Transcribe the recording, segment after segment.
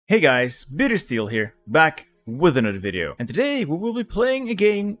Hey guys, Bittersteel here, back with another video. And today we will be playing a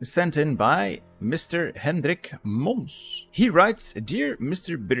game sent in by Mr. Hendrik Mons. He writes, "Dear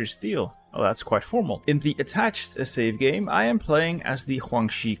Mr. Bittersteel." Oh, that's quite formal. In the attached save game, I am playing as the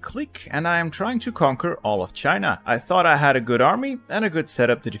Guanxi clique, and I am trying to conquer all of China. I thought I had a good army and a good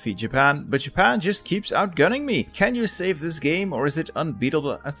setup to defeat Japan, but Japan just keeps outgunning me. Can you save this game, or is it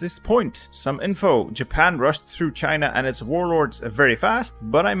unbeatable at this point? Some info. Japan rushed through China and its warlords very fast,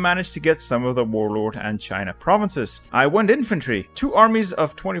 but I managed to get some of the warlord and China provinces. I went infantry. 2 armies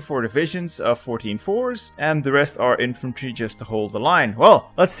of 24 divisions of 14 fours, and the rest are infantry just to hold the line.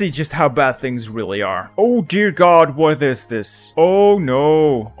 Well, let's see just how bad things really are. Oh dear God, what is this? Oh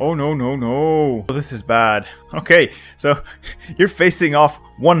no. Oh no, no, no. Oh, this is bad. Okay, so you're facing off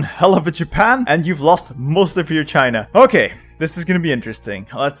one hell of a Japan, and you've lost most of your China. Okay. This is gonna be interesting.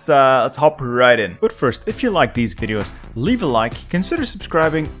 Let's hop right in. But first, if you like these videos, leave a like, consider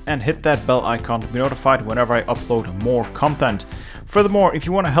subscribing, and hit that bell icon to be notified whenever I upload more content. Furthermore, if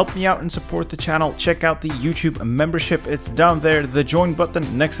you want to help me out and support the channel, check out the YouTube membership. It's down there, the join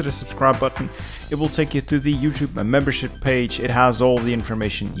button next to the subscribe button. It will take you to the YouTube membership page. It has all the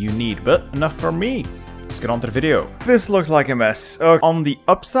information you need. But enough from me. Let's get on to the video. This looks like a mess. On the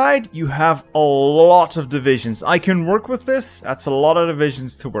upside, you have a lot of divisions. I can work with this. That's a lot of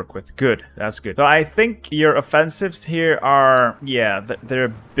divisions to work with. Good. That's good. So I think your offensives here are, yeah, they're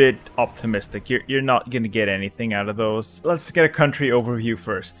a bit optimistic. You're not going to get anything out of those. Let's get a country overview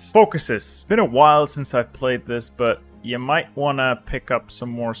first. Focuses. It's been a while since I've played this, but you might want to pick up some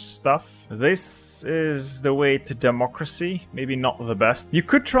more stuff. This is the way to democracy. Maybe not the best. You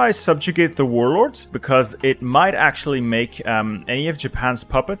could try subjugate the warlords, because it might actually make any of Japan's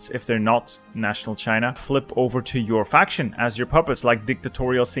puppets, if they're not national China, flip over to your faction as your puppets, like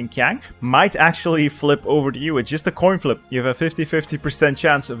dictatorial Xinjiang might actually flip over to you. It's just a coin flip. You have a 50-50%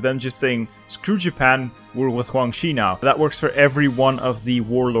 chance of them just saying, screw Japan, we're with Guanxi now. That works for every one of the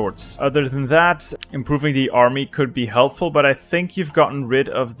warlords. Other than that, improving the army could be helpful, but I think you've gotten rid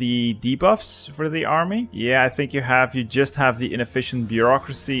of the debuffs for the army. Yeah, I think you have. You just have the inefficient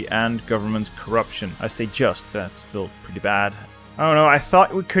bureaucracy and government corruption. I say just, that's still pretty bad. I don't know, I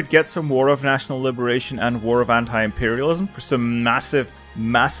thought we could get some War of National Liberation and War of Anti-Imperialism for some massive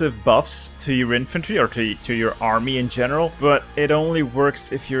buffs to your infantry, or to your army in general, but it only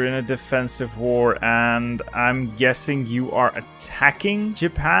works if you're in a defensive war, and I'm guessing you are attacking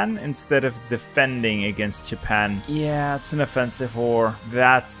Japan instead of defending against Japan. Yeah, it's an offensive war.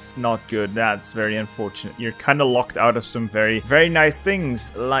 That's not good. That's very unfortunate. You're kind of locked out of some very nice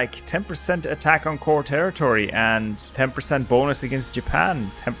things, like 10% attack on core territory and 10% bonus against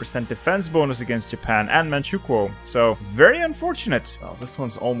Japan, 10% defense bonus against Japan, and Manchukuo. So very unfortunate. Well, this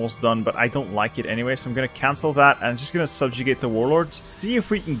one's almost done, but I don't like it anyway, so I'm going to cancel that, and I'm just going to subjugate the warlords. See if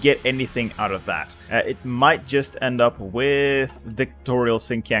we can get anything out of that. It might just end up with dictatorial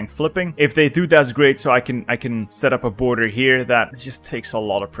Xinjiang flipping. If they do, that's great, so I can set up a border here that just takes a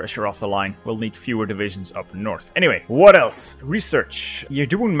lot of pressure off the line. We'll need fewer divisions up north. Anyway, what else? Research. You're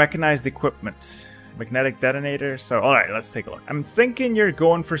doing mechanized equipment. Magnetic detonator. So, alright, let's take a look. I'm thinking you're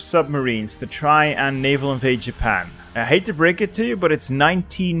going for submarines to try and naval invade Japan. I hate to break it to you, but it's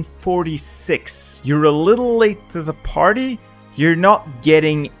 1946. You're a little late to the party. You're not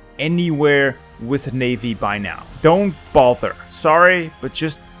getting anywhere with Navy by now. Don't bother. Sorry, but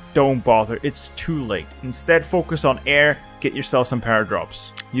just don't bother. It's too late. Instead, focus on air. Get yourself some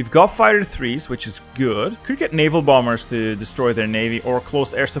paradrops. You've got fighter 3s, which is good. Could get naval bombers to destroy their navy, or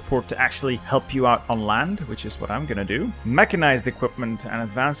close air support to actually help you out on land, which is what I'm gonna do. Mechanized equipment and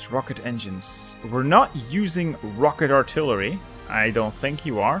advanced rocket engines. We're not using rocket artillery. I don't think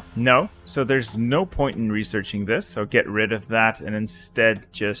you are. No. So there's no point in researching this, so get rid of that, and instead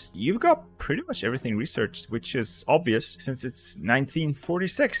just... You've got pretty much everything researched, which is obvious since it's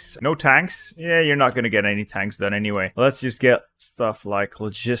 1946. No tanks. Yeah, you're not gonna get any tanks done anyway. Let's just get stuff like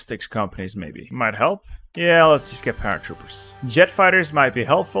logistics companies, maybe. Might help. Yeah, let's just get paratroopers. Jet fighters might be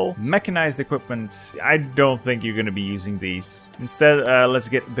helpful. Mechanized equipment, I don't think you're going to be using these. Instead, let's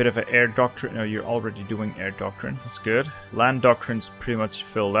get a bit of an air doctrine. No, you're already doing air doctrine. That's good. Land doctrine's pretty much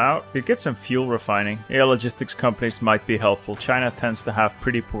filled out. You get some fuel refining. Yeah, logistics companies might be helpful. China tends to have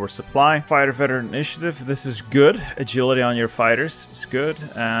pretty poor supply. Fighter veteran initiative, this is good. Agility on your fighters is good.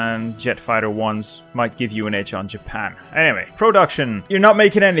 And jet fighter ones might give you an edge on Japan. Anyway, production. You're not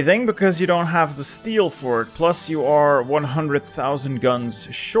making anything because you don't have the steel for it. Plus, you are 100,000 guns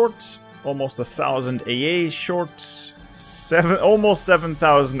short, almost 1,000 AA short. Almost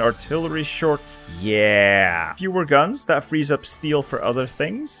 7,000 artillery short. Yeah. Fewer guns, that frees up steel for other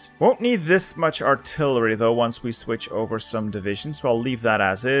things. Won't need this much artillery though once we switch over some divisions, so I'll leave that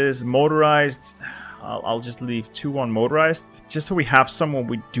as is. Motorized, I'll just leave 2 on motorized, just so we have some when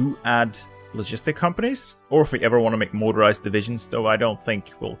we do add logistic companies, or if we ever want to make motorized divisions, though I don't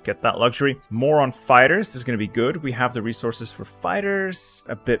think we'll get that luxury. More on fighters is going to be good. We have the resources for fighters,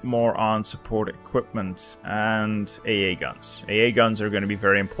 a bit more on support equipment, and AA guns. AA guns are going to be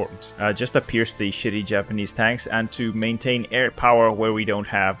very important, just to pierce the shitty Japanese tanks and to maintain air power where we don't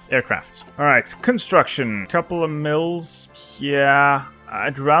have aircraft. All right, construction, couple of mills. Yeah,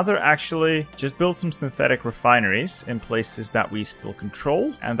 I'd rather actually just build some synthetic refineries in places that we still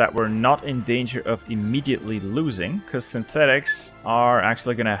control and that we're not in danger of immediately losing, because synthetics are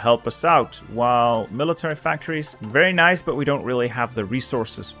actually going to help us out, while military factories, very nice, but we don't really have the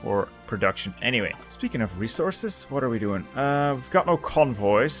resources for production anyway. Speaking of resources, what are we doing? We've got no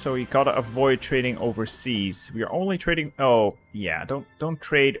convoys, so we gotta avoid trading overseas. We are only trading... Oh, yeah, don't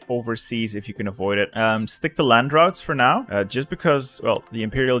trade overseas if you can avoid it. Stick to land routes for now, just because, well, the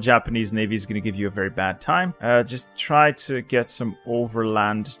Imperial Japanese Navy is gonna give you a very bad time. Just try to get some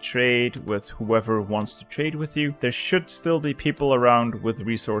overland trade with whoever wants to trade with you. There should still be people around with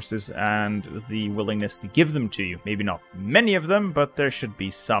resources and the willingness to give them to you. Maybe not many of them, but there should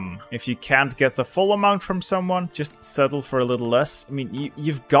be some. If you can't get the full amount from someone, just settle for a little less. I mean,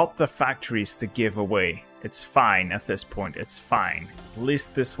 you've got the factories to give away. It's fine at this point. It's fine. At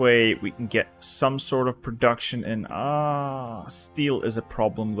least this way we can get some sort of production in. Steel is a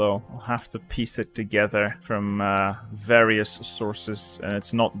problem though. I'll have to piece it together from various sources, and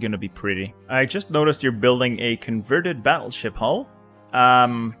it's not gonna be pretty. I just noticed you're building a converted battleship hull.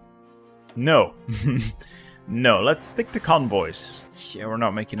 No. No, let's stick to convoys. Yeah, we're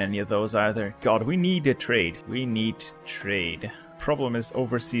not making any of those either. God, we need a trade. We need trade. Problem is,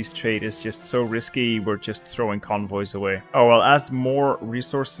 overseas trade is just so risky, we're just throwing convoys away. Oh well, as more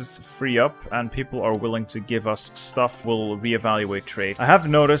resources free up and people are willing to give us stuff, we'll reevaluate trade. I have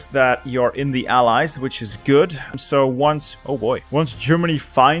noticed that you're in the Allies, which is good. So once Germany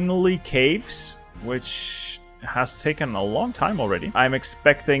finally caves, which has taken a long time already, I'm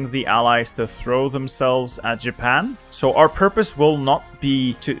expecting the Allies to throw themselves at Japan. So our purpose will not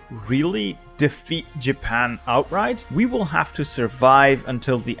be to really defeat Japan outright. We will have to survive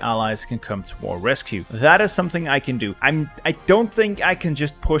until the Allies can come to our rescue. That is something I can do. I don't think I can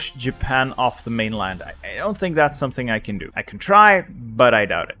just push Japan off the mainland. I don't think that's something I can do. I can try, but I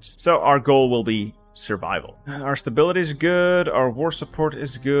doubt it. So our goal will be survival. Our stability is good, our war support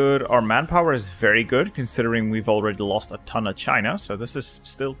is good, our manpower is very good considering we've already lost a ton of China, so this is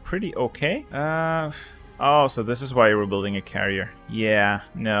still pretty okay. Oh, so this is why you were building a carrier. Yeah,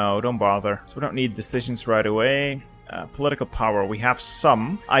 no, don't bother. So we don't need decisions right away. Political power, we have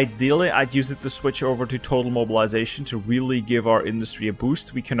some. Ideally, I'd use it to switch over to total mobilization to really give our industry a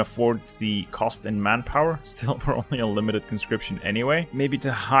boost. We can afford the cost in manpower. Still, we're only a limited conscription anyway. Maybe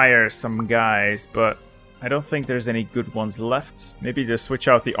to hire some guys, but I don't think there's any good ones left. Maybe to switch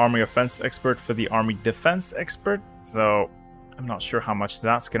out the army offense expert for the army defense expert, though I'm not sure how much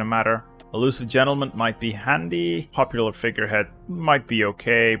that's gonna matter. Elusive Gentleman might be handy. Popular Figurehead might be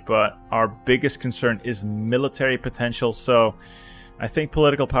okay, but our biggest concern is military potential, so I think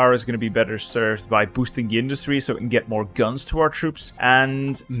political power is going to be better served by boosting the industry so we can get more guns to our troops,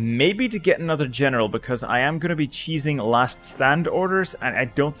 and maybe to get another general, because I am going to be cheesing last stand orders, and I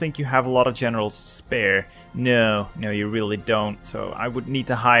don't think you have a lot of generals spare. No, you really don't. So I would need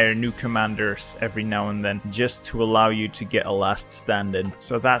to hire new commanders every now and then just to allow you to get a last stand in.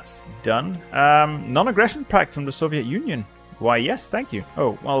 So that's done. Non-aggression pact from the Soviet Union. Why, yes, thank you.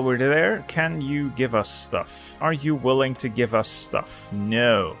 Oh, while we're there, can you give us stuff? Are you willing to give us stuff?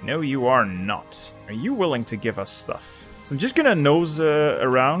 No. No, you are not. Are you willing to give us stuff? So I'm just gonna nose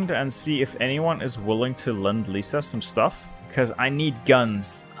around and see if anyone is willing to lend Lisa some stuff. Because I need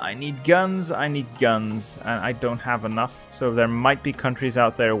guns. I need guns, and I don't have enough. So there might be countries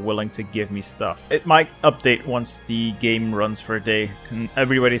out there willing to give me stuff. It might update once the game runs for a day. And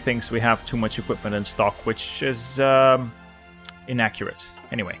everybody thinks we have too much equipment in stock, which is inaccurate.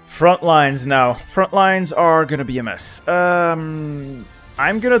 Anyway, front lines now. Front lines are gonna be a mess. I'm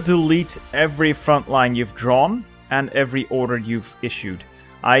gonna delete every front line you've drawn and every order you've issued.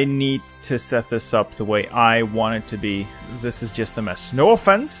 I need to set this up the way I want it to be. This is just a mess. No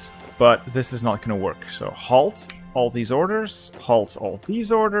offense, but this is not gonna work. So halt all these orders, halt all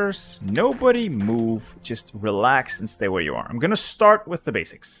these orders. Nobody move, just relax and stay where you are. I'm gonna start with the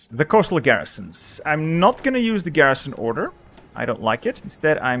basics. The coastal garrisons. I'm not gonna use the garrison order. I don't like it.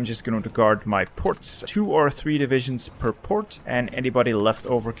 Instead, I'm just going to guard my ports. 2 or 3 divisions per port, and anybody left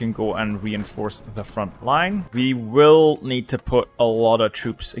over can go and reinforce the front line. We will need to put a lot of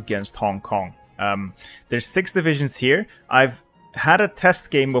troops against Hong Kong. There's 6 divisions here. I've had a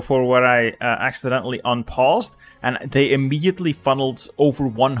test game before where I accidentally unpaused, and they immediately funneled over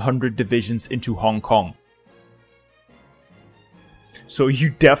 100 divisions into Hong Kong. So you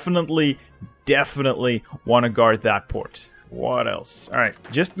definitely want to guard that port. What else? Alright,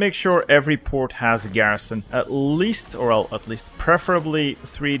 just make sure every port has a garrison. At least preferably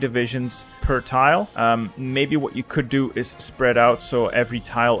 3 divisions per tile. Maybe what you could do is spread out so every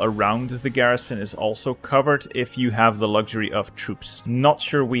tile around the garrison is also covered if you have the luxury of troops. Not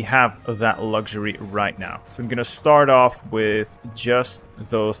sure we have that luxury right now. So I'm going to start off with just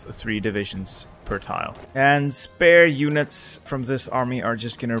those 3 divisions per tile. And spare units from this army are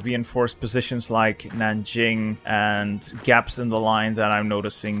just going to reinforce positions like Nanjing and gaps in the line that I'm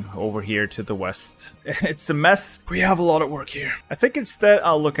noticing over here to the west. It's a mess. We have a lot of work here. I think instead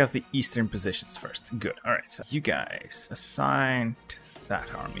I'll look at the eastern positions first. Good. All right. So you guys assign to that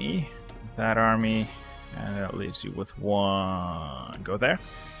army, and that leaves you with 1. Go there.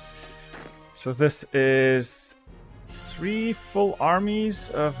 So this is 3 full armies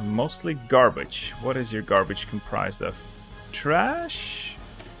of mostly garbage. What is your garbage comprised of? Trash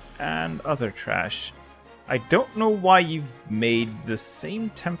and other trash. I don't know why you've made the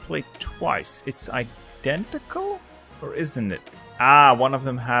same template twice. It's identical? Or isn't it? Ah, one of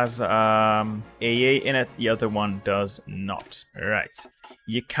them has AA in it, the other one does not. Right.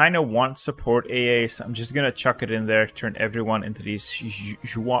 You kind of want support AA, so I'm just going to chuck it in there, turn everyone into these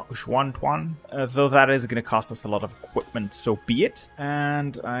Xuan. Though that is going to cost us a lot of equipment, so be it.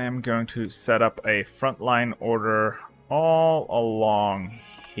 And I am going to set up a frontline order all along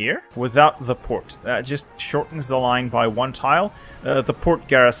here without the port. That just shortens the line by 1 tile. The port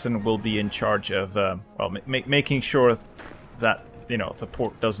garrison will be in charge of making sure that, you know, the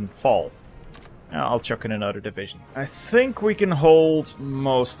port doesn't fall. I'll chuck in another division. I think we can hold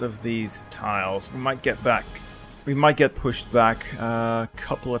most of these tiles. We might get pushed back a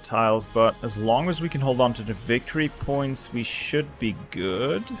couple of tiles, but as long as we can hold on to the victory points, we should be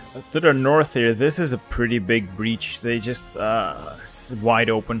good. To the north here, this is a pretty big breach. They just, it's wide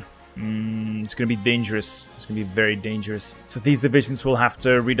open. It's gonna be dangerous. It's gonna be very dangerous. So these divisions will have to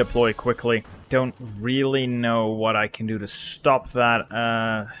redeploy quickly. Don't really know what I can do to stop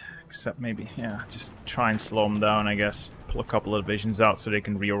that. Except maybe, yeah, just try and slow them down, I guess. Pull a couple of divisions out so they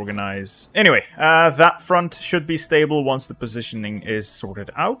can reorganize. Anyway, that front should be stable once the positioning is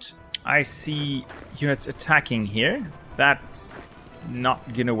sorted out. I see units attacking here. That's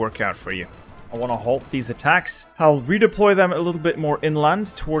not gonna work out for you. I want to halt these attacks. I'll redeploy them a little bit more inland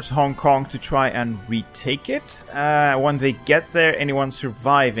towards Hong Kong to try and retake it. When they get there, anyone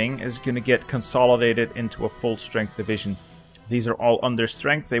surviving is going to get consolidated into a full-strength division. These are all under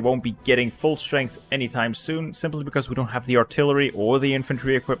strength. They won't be getting full strength anytime soon, simply because we don't have the artillery or the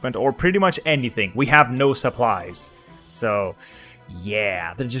infantry equipment or pretty much anything. We have no supplies. So,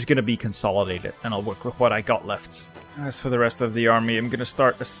 yeah, they're just going to be consolidated, and I'll work with what I got left. As for the rest of the army, I'm going to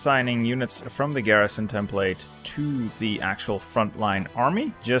start assigning units from the garrison template to the actual frontline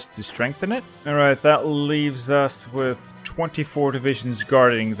army, just to strengthen it. Alright, that leaves us with 24 divisions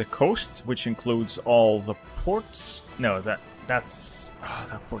guarding the coast, which includes all the ports. No, that's... Oh,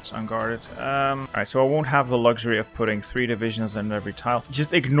 that port's unguarded. Alright, so I won't have the luxury of putting 3 divisions in every tile.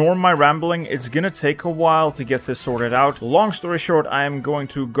 Just ignore my rambling. It's gonna take a while to get this sorted out. Long story short, I am going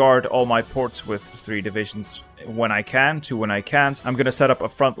to guard all my ports with 3 divisions when I can, 2 when I can't. I'm gonna set up a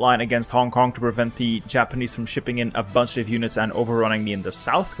front line against Hong Kong to prevent the Japanese from shipping in a bunch of units and overrunning me in the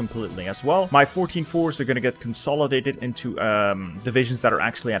south completely as well. My 14-4s are gonna get consolidated into divisions that are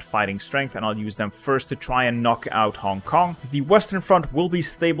actually at fighting strength, and I'll use them first to try and knock out Hong Kong. The Western Front will be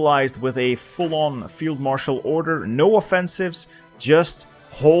stabilized with a full-on field marshal order. No offensives, just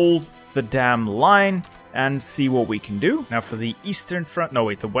hold the damn line and see what we can do. Now for the Eastern Front, no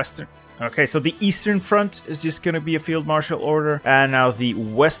wait, the Western. Okay, so the Eastern Front is just going to be a field marshal order, and now the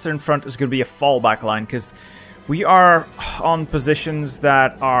Western Front is going to be a fallback line, because we are on positions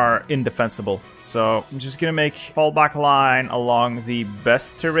that are indefensible. So I'm just going to make fallback line along the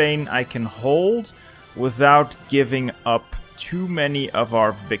best terrain I can hold without giving up too many of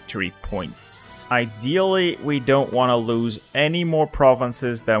our victory points. Ideally, we don't want to lose any more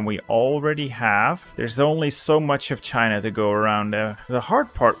provinces than we already have. There's only so much of China to go around. The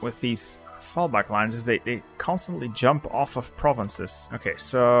hard part with these fallback lines is they constantly jump off of provinces. Okay,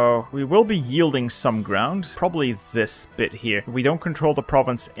 so we will be yielding some ground. Probably this bit here. If we don't control the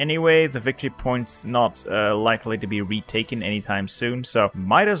province anyway, the victory point's not likely to be retaken anytime soon. So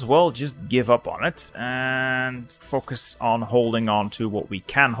might as well just give up on it and focus on holding on to what we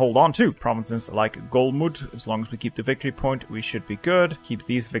can hold on to. Provinces like Golmud, as long as we keep the victory point, we should be good. Keep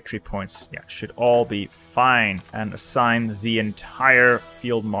these victory points. Yeah, should all be fine. And assign the entire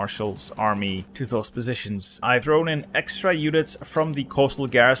Field Marshal's army to those positions. I've thrown in extra units from the coastal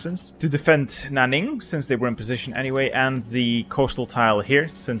garrisons to defend Nanning, since they were in position anyway, and the coastal tile here,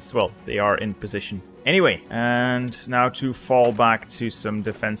 since, well, they are in position anyway. And now to fall back to some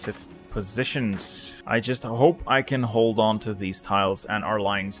defensive positions. I just hope I can hold on to these tiles and our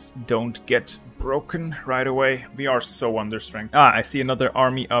lines don't get broken right away. We are so under strength. I see another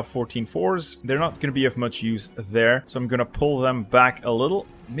army of 14-4s. They're not going to be of much use there, so I'm going to pull them back a little.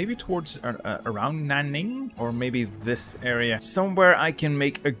 Maybe towards around Nanning, or maybe this area. Somewhere I can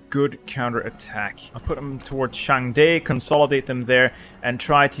make a good counter-attack. I'll put them towards Shangde, consolidate them there, and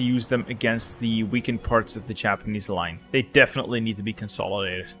try to use them against the weakened parts of the Japanese line. They definitely need to be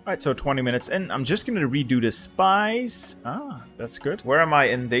consolidated. Alright, so 20 minutes in. I'm just going to redo the spies. That's good. Where am I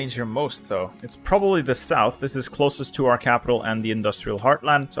in danger most, though? It's probably the south. This is closest to our capital and the industrial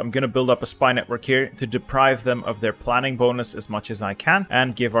heartland. So I'm going to build up a spy network here to deprive them of their planning bonus as much as I can,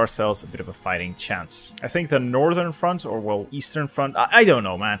 and give ourselves a bit of a fighting chance. I think the northern front, or well, eastern front, I don't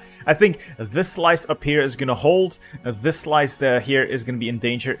know, man. I think this slice up here is going to hold. This slice here is going to be in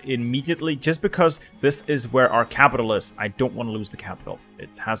danger immediately, just because this is where our capital is. I don't want to lose the capital.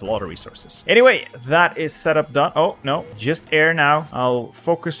 It has a lot of resources. Anyway, that is setup done. Oh, no, just air now. I'll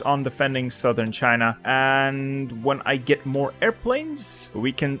focus on defending southern China, and when I get more airplanes,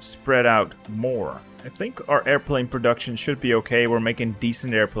 we can spread out more. I think our airplane production should be okay. We're making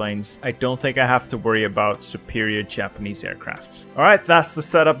decent airplanes. I don't think I have to worry about superior Japanese aircraft. Alright, that's the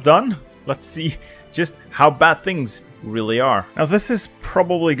setup done. Let's see just how bad things really are. Now, this is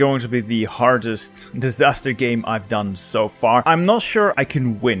probably going to be the hardest disaster game I've done so far. I'm not sure I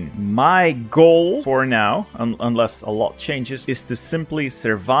can win. My goal for now, unless a lot changes, is to simply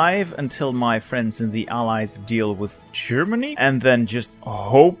survive until my friends and the Allies deal with Germany, and then just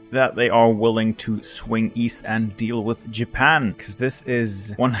hope that they are willing to swing east and deal with Japan, because this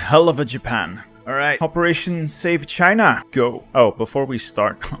is one hell of a Japan. Alright, Operation Save China, go. Oh, before we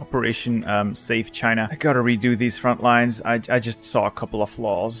start, Operation Save China, I gotta redo these front lines. I just saw a couple of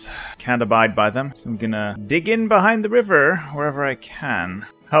flaws. Can't abide by them, so I'm gonna dig in behind the river wherever I can.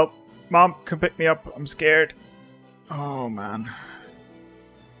 Help, Mom, come pick me up, I'm scared. Oh, man.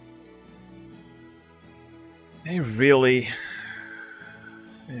 They really...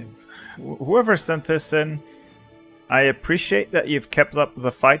 Whoever sent this in, I appreciate that you've kept up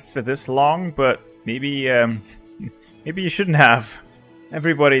the fight for this long, but maybe maybe you shouldn't have.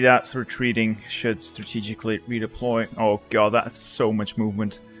 Everybody that's retreating should strategically redeploy. Oh god, that's so much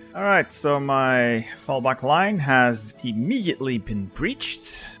movement. Alright, so my fallback line has immediately been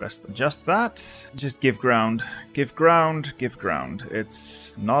breached. Best adjust that. Just give ground. Give ground. Give ground.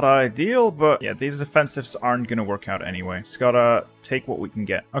 It's not ideal, but yeah, these offensives aren't gonna work out anyway. Just gotta take what we can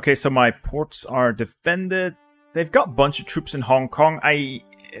get. Okay, so my ports are defended. They've got a bunch of troops in Hong Kong.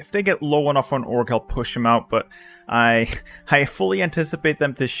 If they get low enough on org, I'll push them out, but I fully anticipate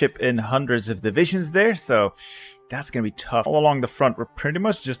them to ship in hundreds of divisions there, so that's going to be tough. All along the front, we're pretty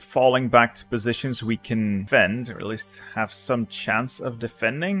much just falling back to positions we can defend, or at least have some chance of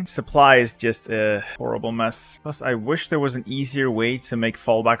defending. Supply is just a horrible mess. Plus, I wish there was an easier way to make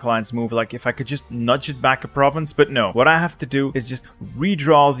fallback lines move, like if I could just nudge it back a province, but no. What I have to do is just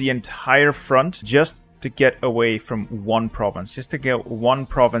redraw the entire front just to get away from one province. Just to get one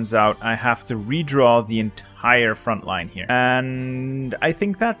province out, I have to redraw the entire front line here. And I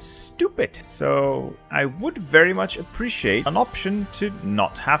think that's stupid. So I would very much appreciate an option to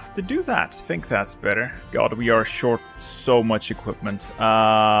not have to do that. I think that's better. God, we are short so much equipment. What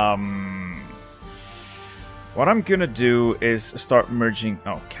I'm gonna do is start merging...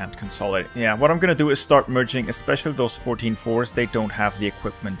 Oh, can't consolidate. Yeah, what I'm gonna do is start merging, especially those 14-4s. They don't have the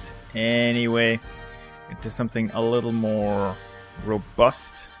equipment anyway, into something a little more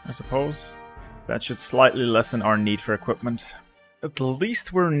robust, I suppose. That should slightly lessen our need for equipment. At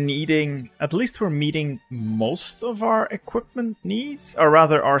least we're meeting most of our equipment needs, or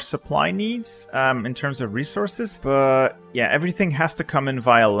rather our supply needs, in terms of resources. But yeah, everything has to come in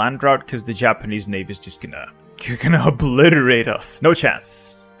via land route, because the Japanese Navy is just gonna obliterate us. No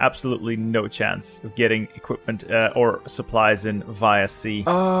chance. absolutely no chance of getting equipment or supplies in via sea.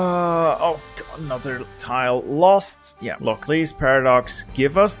 Oh god, another tile lost. Yeah, look, please, Paradox,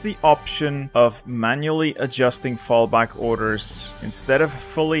 give us the option of manually adjusting fallback orders instead of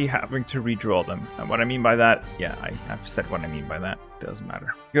fully having to redraw them. And what I mean by that, yeah, I've said what I mean by that. Doesn't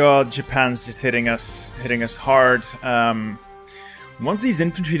matter. God, Japan's just hitting us hard. Once these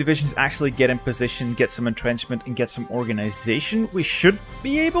infantry divisions actually get in position, get some entrenchment, and get some organization, we should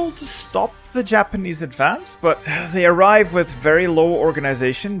be able to stop the Japanese advance, but they arrive with very low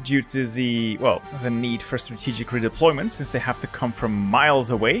organization due to the need for strategic redeployment, since they have to come from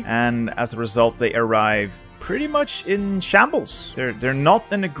miles away, and as a result they arrive pretty much in shambles. They're not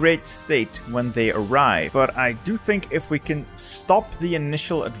in a great state when they arrive, but I do think if we can stop the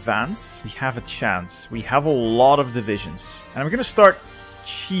initial advance, we have a chance. We have a lot of divisions, and I'm gonna start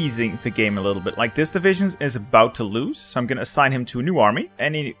cheesing the game a little bit. Like, this division is about to lose, so I'm gonna assign him to a new army.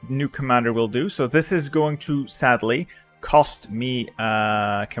 Any new commander will do. So this is going to sadly cost me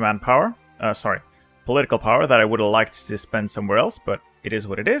command power. Political power that I would have liked to spend somewhere else, but it is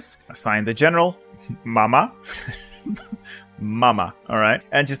what it is. Assign the general. Mama. Mama. Alright.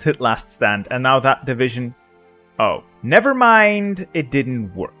 And just hit last stand. And now that division... Oh. Never mind. It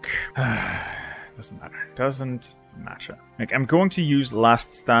didn't work. Doesn't matter. Doesn't matter. Like, I'm going to use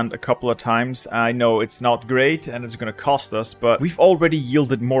last stand a couple of times. I know it's not great and it's going to cost us, but we've already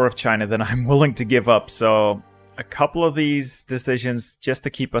yielded more of China than I'm willing to give up. So a couple of these decisions just to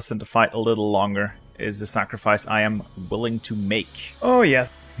keep us in the fight a little longer is a sacrifice I am willing to make. Oh yeah.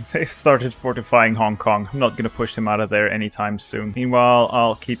 They've started fortifying Hong Kong. I'm not going to push them out of there anytime soon. Meanwhile,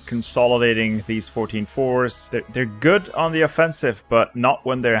 I'll keep consolidating these 14-4s. They're good on the offensive, but not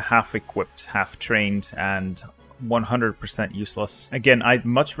when they're half equipped, half trained, and 100% useless. Again, I'd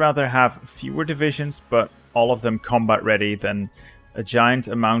much rather have fewer divisions, but all of them combat ready, than a giant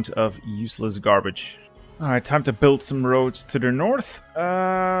amount of useless garbage. Alright, time to build some roads to the north.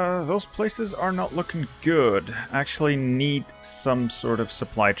 Those places are not looking good. Actually need some sort of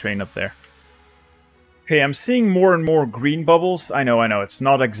supply train up there. Okay, I'm seeing more and more green bubbles. I know, it's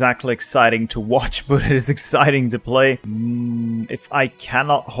not exactly exciting to watch, but it is exciting to play. If I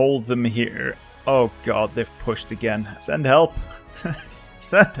cannot hold them here... Oh god, they've pushed again. Send help.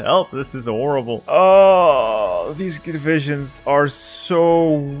 Send help, this is horrible. Oh, these divisions are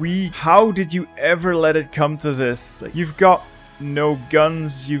so weak. How did you ever let it come to this? You've got no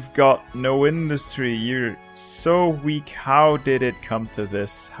guns, you've got no industry, you're so weak. How did it come to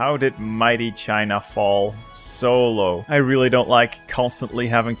this? How did mighty China fall so low? I really don't like constantly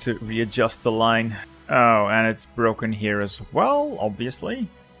having to readjust the line. Oh, and it's broken here as well, obviously.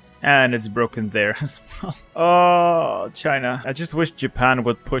 And it's broken there as well. Oh, China. I just wish Japan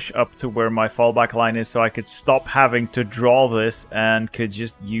would push up to where my fallback line is so I could stop having to draw this and could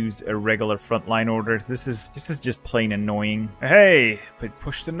just use a regular frontline order. This is just plain annoying. Hey, but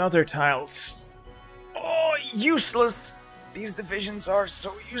pushed another tiles. Oh, useless. These divisions are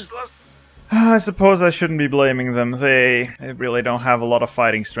so useless. I suppose I shouldn't be blaming them. They really don't have a lot of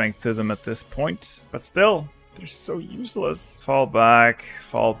fighting strength to them at this point. But still... they're so useless. Fall back,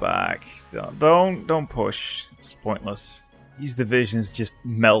 fall back. Don't push. It's pointless. These divisions just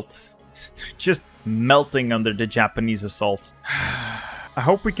melt. Just melting under the Japanese assault. I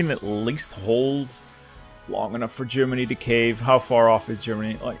hope we can at least hold long enough for Germany to cave. How far off is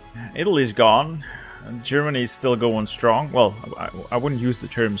Germany? Like, Italy's gone. Germany is still going strong. Well, I wouldn't use the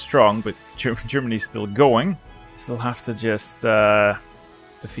term strong, but Germany's still going. Still have to just...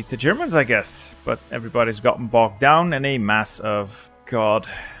 defeat the Germans, I guess. But everybody's gotten bogged down in a mass of... God.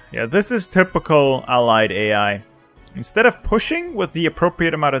 Yeah, this is typical Allied AI. Instead of pushing with the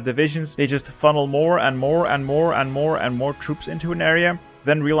appropriate amount of divisions, they just funnel more and more and more and more and more troops into an area,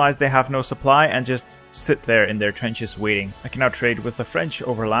 then realize they have no supply and just sit there in their trenches waiting. I can now trade with the French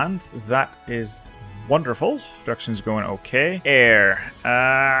over land. That is... wonderful. Production's going okay. Air.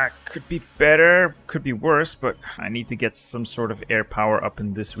 Could be better, could be worse, but I need to get some sort of air power up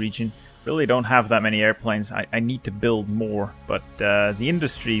in this region. Really don't have that many airplanes. I need to build more, but the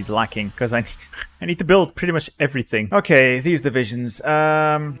industry is lacking because I need to build pretty much everything. Okay, these divisions.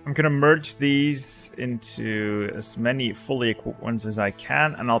 I'm gonna merge these into as many fully equipped ones as I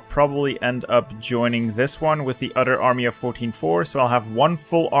can, and I'll probably end up joining this one with the other army of 14-4. So I'll have one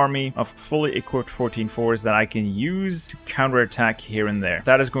full army of fully equipped 14-4s that I can use to counterattack here and there.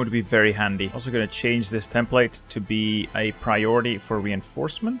 That is going to be very handy. Also gonna change this template to be a priority for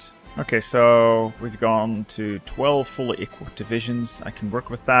reinforcement. Okay, so we've gone to 12 fully equipped divisions. I can work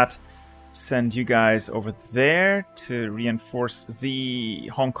with that. Send you guys over there to reinforce the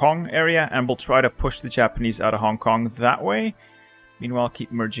Hong Kong area, and we'll try to push the Japanese out of Hong Kong that way. Meanwhile,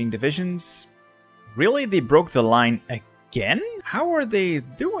 keep merging divisions. Really? They broke the line again? How are they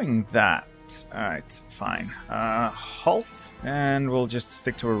doing that? Alright, fine. Halt. And we'll just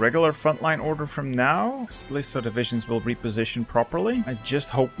stick to a regular frontline order from now. At least so divisions will reposition properly. I just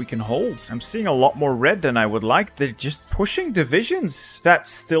hope we can hold. I'm seeing a lot more red than I would like. They're just pushing divisions that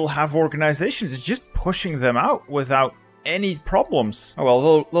still have organizations. It's just pushing them out without any problems. Oh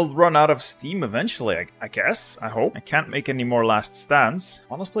well, they'll run out of steam eventually, I guess. I hope. I can't make any more last stands.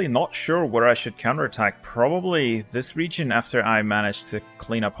 Honestly, not sure where I should counterattack. Probably this region after I manage to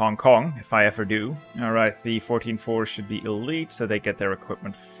clean up Hong Kong, if I ever do. Alright, the 14-4 should be elite, so they get their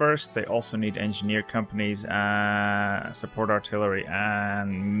equipment first. They also need engineer companies, support artillery,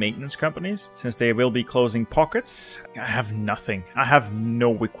 and maintenance companies, since they will be closing pockets. I have nothing. I have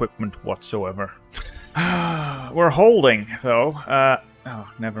no equipment whatsoever. We're holding, though. Oh,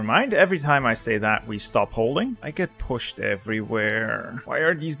 never mind. Every time I say that, we stop holding. I get pushed everywhere. Why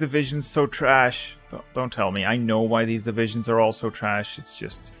are these divisions so trash? Don't tell me. I know why these divisions are all so trash. It's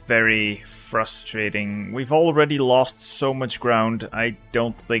just very frustrating. We've already lost so much ground. I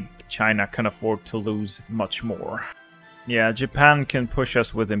don't think China can afford to lose much more. Yeah, Japan can push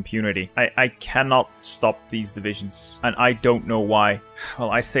us with impunity. I cannot stop these divisions, and I don't know why. Well,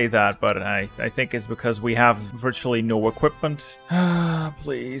 I say that, but I think it's because we have virtually no equipment.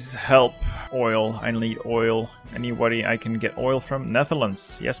 Please, help. Oil. I need oil. Anybody I can get oil from?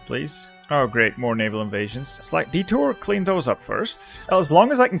 Netherlands. Yes, please. Oh, great. More naval invasions. Slight detour. Clean those up first. Well, as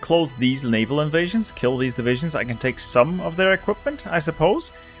long as I can close these naval invasions, kill these divisions, I can take some of their equipment, I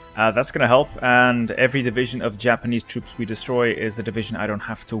suppose. That's gonna help, and every division of Japanese troops we destroy is a division I don't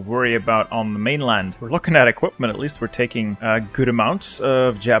have to worry about on the mainland. We're looking at equipment, at least we're taking good amounts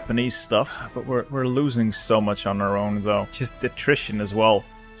of Japanese stuff, but we're losing so much on our own, though. Just attrition as well.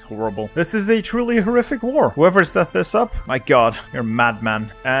 It's horrible. This is a truly horrific war. Whoever set this up, my god, you're a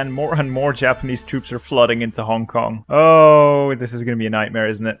madman. And more Japanese troops are flooding into Hong Kong. Oh, this is gonna be a nightmare,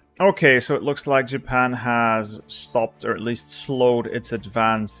 isn't it? Okay, so it looks like Japan has stopped, or at least slowed its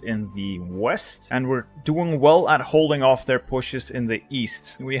advance in the west. And we're doing well at holding off their pushes in the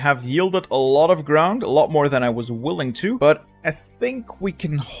east. We have yielded a lot of ground, a lot more than I was willing to. But I think we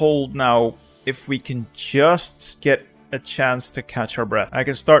can hold now if we can just get a chance to catch our breath. I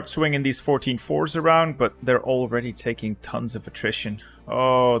can start swinging these 14-4s around, but they're already taking tons of attrition.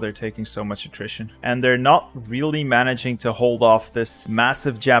 Oh, they're taking so much attrition. And they're not really managing to hold off this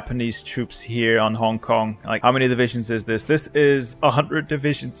massive Japanese troops here on Hong Kong. Like, how many divisions is this? This is 100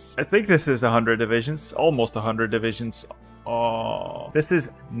 divisions. I think this is 100 divisions. Almost 100 divisions. Oh, this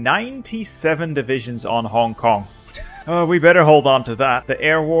is 97 divisions on Hong Kong. We better hold on to that. The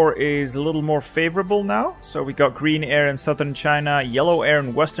air war is a little more favorable now. So we got green air in southern China, yellow air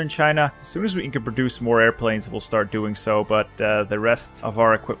in western China. As soon as we can produce more airplanes, we'll start doing so. But the rest of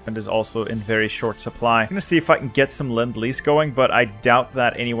our equipment is also in very short supply. I'm gonna see if I can get some Lend-Lease going, but I doubt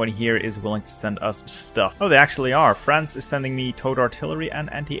that anyone here is willing to send us stuff. Oh, they actually are. France is sending me towed artillery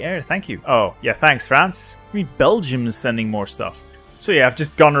and anti-air. Thank you. Oh, yeah, thanks, France. I mean, Belgium is sending more stuff. So yeah, I've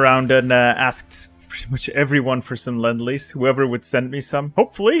just gone around and asked pretty much everyone for some Lend-Lease, whoever would send me some.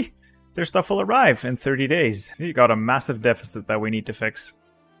 Hopefully, their stuff will arrive in 30 days. You got a massive deficit that we need to fix.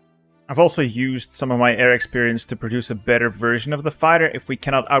 I've also used some of my air experience to produce a better version of the fighter. If we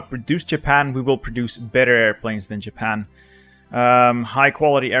cannot outproduce Japan, we will produce better airplanes than Japan. High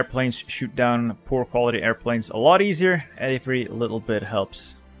quality airplanes shoot down poor quality airplanes a lot easier. Every little bit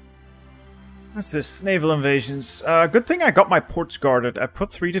helps. What's this? Naval invasions. Good thing I got my ports guarded. I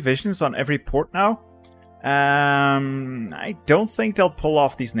put 3 divisions on every port now. I don't think they'll pull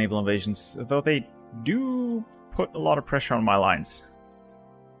off these naval invasions, though they do put a lot of pressure on my lines.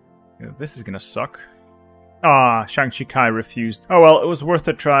 This is gonna suck. Ah, Guanxi China refused. Oh well, it was worth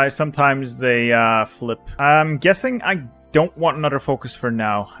a try. Sometimes they flip. I'm guessing I don't want another focus for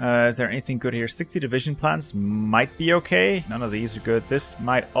now. Is there anything good here? 60 division plans might be okay. None of these are good. This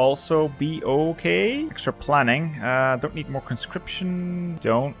might also be okay. Extra planning. Don't need more conscription.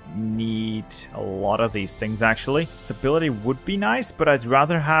 Don't need a lot of these things, actually. Stability would be nice, but I'd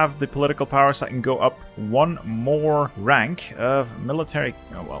rather have the political power so I can go up 1 more rank of military.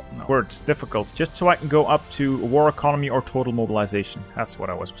 Oh, well, no. Words, difficult. Just so I can go up to war economy or total mobilization. That's what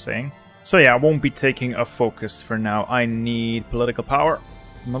I was saying. So yeah, I won't be taking a focus for now. I need political power.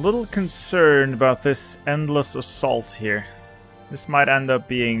 I'm a little concerned about this endless assault here. This might end up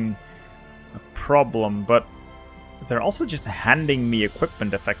being a problem, but they're also just handing me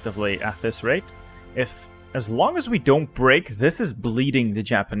equipment effectively at this rate. As long as we don't break, this is bleeding the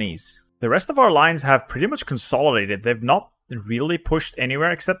Japanese. The rest of our lines have pretty much consolidated. They've not really pushed anywhere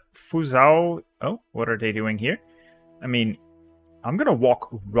except Fuzhou. Oh, what are they doing here? I mean, I'm gonna walk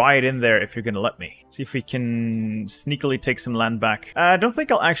right in there if you're gonna let me. See if we can sneakily take some land back. I don't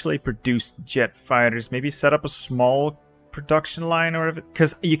think I'll actually produce jet fighters. Maybe set up a small production line or whatever.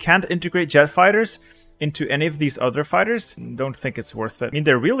 Because you can't integrate jet fighters into any of these other fighters. Don't think it's worth it. I mean,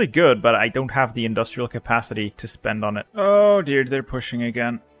 they're really good, but I don't have the industrial capacity to spend on it. Oh dear, they're pushing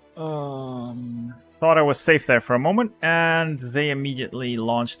again. Thought I was safe there for a moment, and they immediately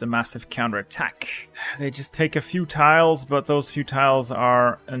launched a massive counterattack. They just take a few tiles, but those few tiles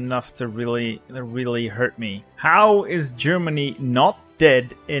are enough to really hurt me. How is Germany not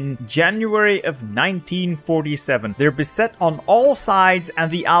dead in January of 1947? They're beset on all sides and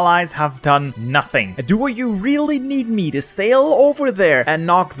the Allies have done nothing. Do you really need me to sail over there and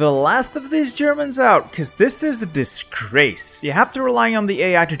knock the last of these Germans out? Because this is a disgrace. You have to rely on the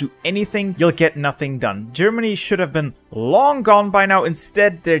AI to do anything, you'll get nothing done. Germany should have been long gone by now.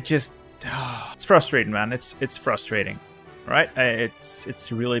 Instead, they're just... it's frustrating, man. It's frustrating. Right?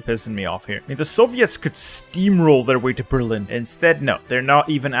 It's really pissing me off here. I mean, the Soviets could steamroll their way to Berlin. Instead, no. They're not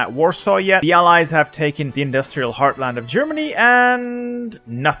even at Warsaw yet. The Allies have taken the industrial heartland of Germany and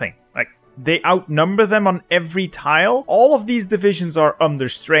nothing. Like, they outnumber them on every tile. All of these divisions are under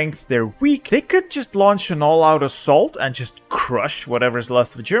strength. They're weak. They could just launch an all-out assault and just crush whatever's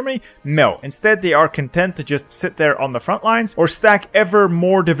left of Germany. No. Instead, they are content to just sit there on the front lines or stack ever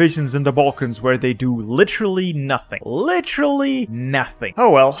more divisions in the Balkans where they do literally nothing. Literally nothing.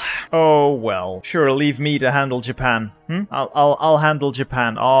 Oh well. Oh well. Sure, leave me to handle Japan. I'll handle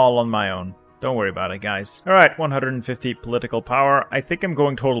Japan all on my own. Don't worry about it, guys. Alright, 150 political power. I think I'm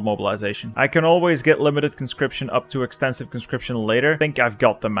going total mobilization. I can always get limited conscription up to extensive conscription later. I think I've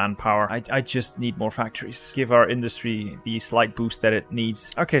got the manpower. I just need more factories. Give our industry the slight boost that it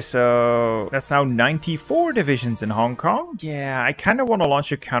needs. Okay, so that's now 94 divisions in Hong Kong. Yeah, I kind of want to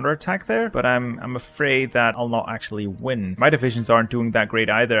launch a counterattack there, but I'm afraid that I'll not actually win. My divisions aren't doing that great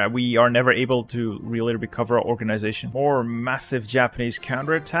either. We are never able to really recover our organization. More massive Japanese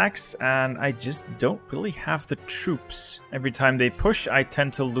counterattacks, and I just don't really have the troops. Every time they push, I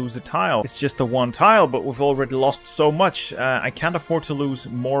tend to lose a tile. It's just the one tile, but we've already lost so much. I can't afford to lose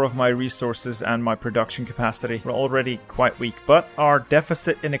more of my resources and my production capacity. We're already quite weak, but our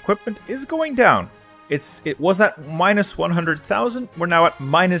deficit in equipment is going down. It was at minus 100,000. We're now at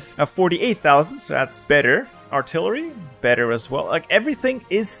minus 48,000, so that's better. Artillery, better as well. Like, everything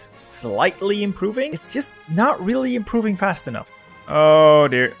is slightly improving. It's just not really improving fast enough. Oh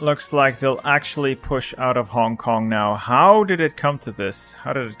dear, looks like they'll actually push out of Hong Kong now. How did it come to this?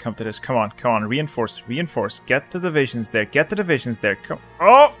 How did it come to this? Come on, reinforce, reinforce. Get the divisions there, get the divisions there. Come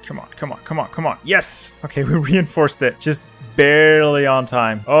on. Yes! Okay, we reinforced it. Just barely on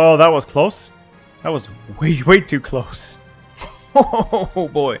time. Oh, that was close. That was way too close. Oh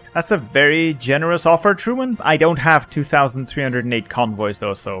boy, that's a very generous offer, Truman. I don't have 2,308 convoys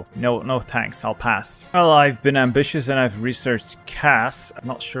though, so no thanks, I'll pass. Well, I've been ambitious and I've researched CAS. I'm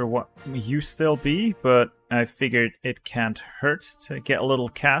not sure what you still be, but I figured it can't hurt to get a little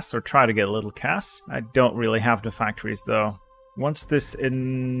CAS or try to get a little CAS. I don't really have the factories though. Once this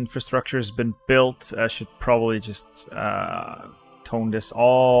infrastructure has been built, I should probably just tone this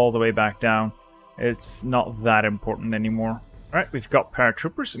all the way back down. It's not that important anymore. Alright, we've got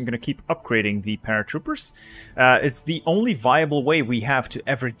paratroopers. I'm going to keep upgrading the paratroopers. It's the only viable way we have to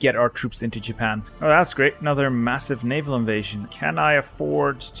ever get our troops into Japan. Oh, that's great. Another massive naval invasion. Can I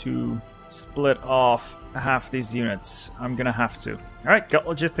afford to split off half these units? I'm going to have to. Alright, got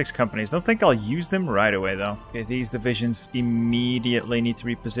logistics companies. Don't think I'll use them right away, though. Okay, these divisions immediately need to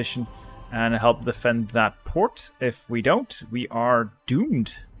reposition and help defend that port. If we don't, we are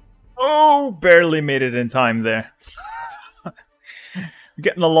doomed. Oh, barely made it in time there.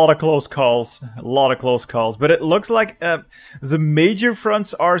 Getting a lot of close calls. But it looks like the major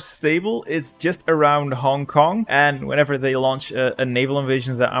fronts are stable. It's just around Hong Kong. And whenever they launch a naval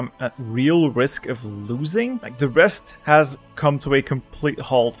invasion that I'm at real risk of losing, like, the rest has come to a complete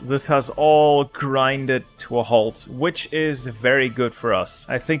halt. This has all grinded to a halt, which is very good for us.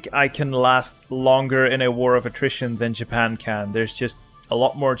 I think I can last longer in a war of attrition than Japan can. There's just a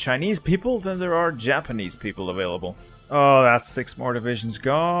lot more Chinese people than there are Japanese people available. Oh, that's 6 more divisions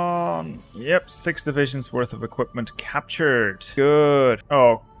gone. Yep, 6 divisions worth of equipment captured. Good.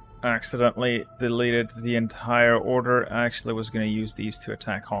 Oh, accidentally deleted the entire order. I actually was going to use these to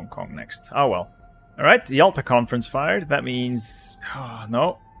attack Hong Kong next. Oh well. Alright, the Yalta Conference fired. That means... Oh,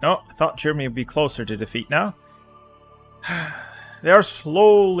 no, I thought Germany would be closer to defeat now. They are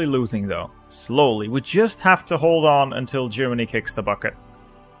slowly losing though. Slowly. We just have to hold on until Germany kicks the bucket.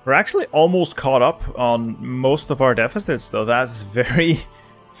 We're actually almost caught up on most of our deficits, though. That's very,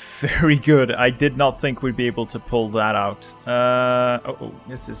 Very good. I did not think we'd be able to pull that out.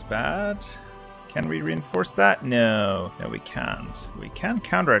 This is bad. Can we reinforce that? No, we can't. We can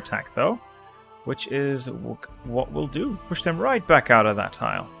counterattack though, which is what we'll do. Push them right back out of that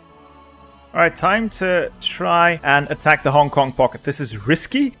tile. Alright, time to try and attack the Hong Kong pocket. This is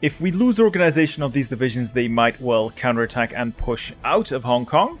risky. If we lose organization of these divisions, they might well counterattack and push out of Hong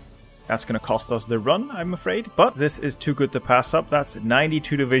Kong. That's going to cost us the run, I'm afraid. But this is too good to pass up. That's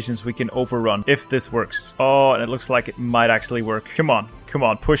 92 divisions we can overrun if this works. Oh, and it looks like it might actually work. Come on, come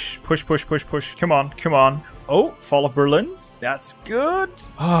on, push, push, push, push, push. Come on, come on. Oh, fall of Berlin. That's good.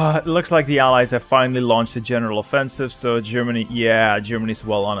 It looks like the Allies have finally launched a general offensive. So Germany, yeah, Germany's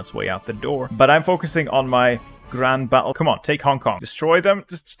well on its way out the door. But I'm focusing on my grand battle. Come on, take Hong Kong. Destroy them.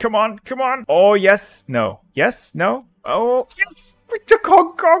 Just come on, come on. Oh, yes. No. Yes. No. Oh, yes. We took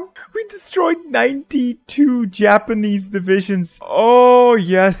Hong Kong. We destroyed 92 Japanese divisions. Oh,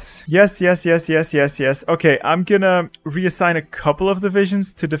 yes. Yes, yes, yes, yes, yes, yes. Okay, I'm gonna reassign a couple of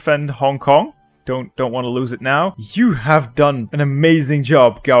divisions to defend Hong Kong. Don't want to lose it now. You have done an amazing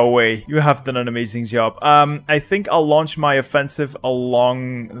job, Go away. You have done an amazing job. I think I'll launch my offensive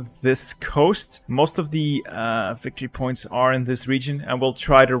along this coast. Most of the victory points are in this region, and we'll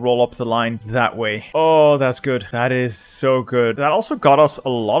try to roll up the line that way. Oh, that's good. That is so good. That also got us a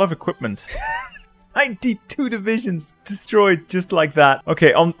lot of equipment. 92 divisions destroyed just like that.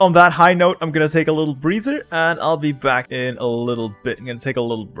 Okay, on that high note, I'm gonna take a little breather and I'll be back in a little bit. I'm gonna take a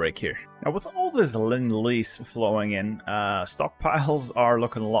little break here. Now, with all this Lend-Lease flowing in, stockpiles are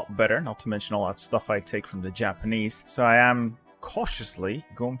looking a lot better, not to mention all that stuff I take from the Japanese. So I am cautiously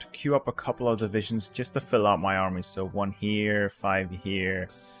going to queue up a couple of divisions just to fill out my army. So 1 here, 5 here,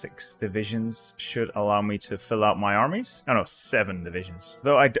 6 divisions should allow me to fill out my armies. Oh no, 7 divisions.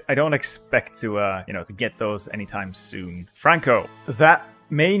 Though I don't expect to, to get those anytime soon. Franco, that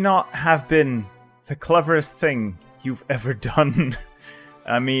may not have been the cleverest thing you've ever done.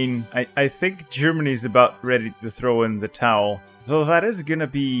 I mean, I think Germany's about ready to throw in the towel. Though that is gonna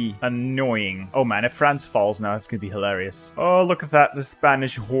be annoying. Oh man, if France falls now, it's gonna be hilarious. Oh, look at that. The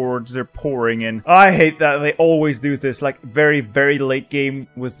Spanish hordes are pouring in. I hate that. They always do this, like, very, very late game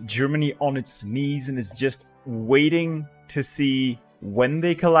with Germany on its knees and is just waiting to see when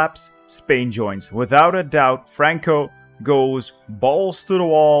they collapse, Spain joins. Without a doubt, Franco goes balls to the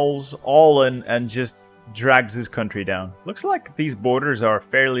walls, all in, and just drags his country down. Looks like these borders are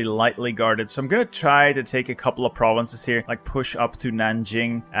fairly lightly guarded, so I'm gonna try to take a couple of provinces here, like push up to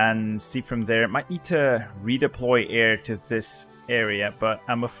Nanjing and see from there. Might need to redeploy air to this area, but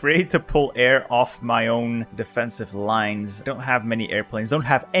I'm afraid to pull air off my own defensive lines. I don't have many airplanes, don't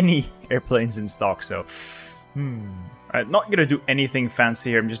have any airplanes in stock, so Alright, not gonna do anything fancy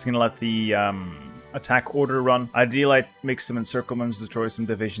here. I'm just gonna let the attack order run. Ideally, I'd make some encirclements, destroy some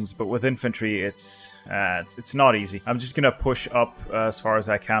divisions, but with infantry, it's not easy. I'm just gonna push up as far as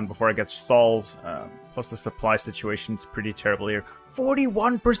I can before I get stalled. Plus, the supply situation's pretty terrible here.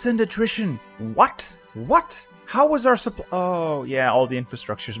 41% attrition. What? What? How was our supply? Oh, yeah, all the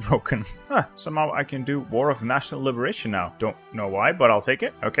infrastructure's broken. Huh, somehow I can do War of National Liberation now. Don't know why, but I'll take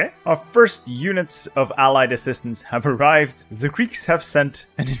it. Okay. Our first units of Allied assistance have arrived. The Greeks have sent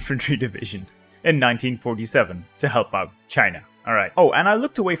an infantry division in 1947 to help out China. Alright. Oh, and I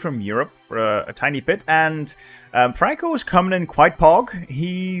looked away from Europe for a tiny bit, and Franco is coming in quite pog.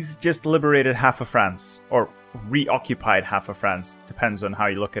 He's just liberated half of France, or reoccupied half of France, depends on how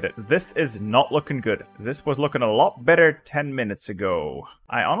you look at it. This is not looking good. This was looking a lot better 10 minutes ago.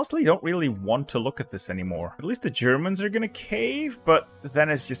 I honestly don't really want to look at this anymore. At least the Germans are gonna cave, but then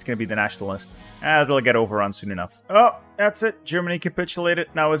it's just gonna be the nationalists. They'll get overrun soon enough. Oh, that's it. Germany capitulated.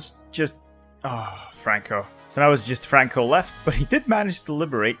 Now it's just... oh, Franco. So now it's just Franco left, but he did manage to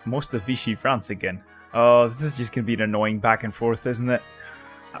liberate most of Vichy France again. Oh, this is just gonna be an annoying back and forth, isn't it?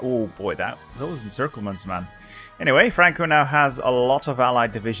 Oh boy, those encirclements, man. Anyway, Franco now has a lot of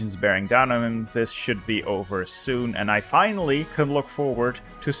Allied divisions bearing down on him. This should be over soon, and I finally can look forward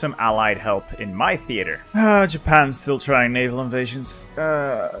to some Allied help in my theater. Japan's still trying naval invasions.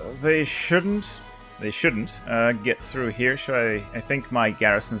 They shouldn't get through here. I think my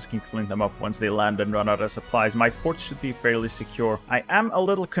garrisons can clean them up once they land and run out of supplies. My ports should be fairly secure. I am a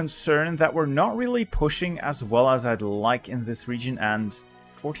little concerned that we're not really pushing as well as I'd like in this region, and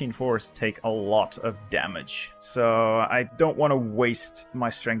 14 force take a lot of damage. So I don't want to waste my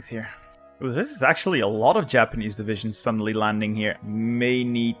strength here. Ooh, this is actually a lot of Japanese divisions suddenly landing here. May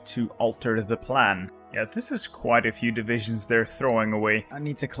need to alter the plan. Yeah, this is quite a few divisions they're throwing away. I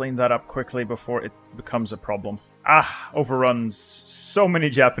need to clean that up quickly before it becomes a problem. Overruns. So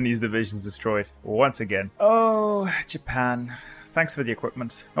many Japanese divisions destroyed. Once again. Oh, Japan. Thanks for the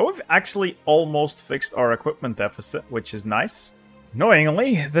equipment. Now, we've actually almost fixed our equipment deficit, which is nice.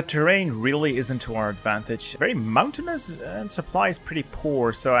 Annoyingly, the terrain really isn't to our advantage. Very mountainous and supply is pretty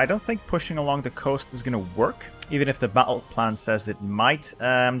poor, so I don't think pushing along the coast is going to work. Even if the battle plan says it might,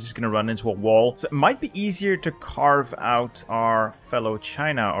 I'm just going to run into a wall. So it might be easier to carve out our fellow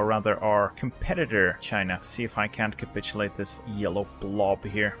China, or rather our competitor China. See if I can't capitulate this yellow blob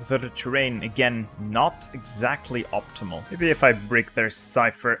here. Though the terrain, again, not exactly optimal. Maybe if I break their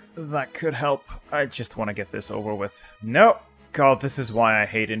cipher, that could help. I just want to get this over with. No! God, this is why I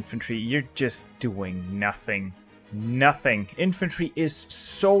hate infantry. You're just doing nothing. Nothing. Infantry is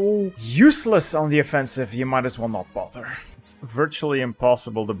so useless on the offensive, you might as well not bother. It's virtually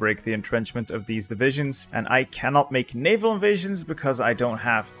impossible to break the entrenchment of these divisions, and I cannot make naval invasions because I don't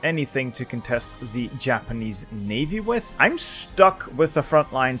have anything to contest the Japanese navy with. I'm stuck with the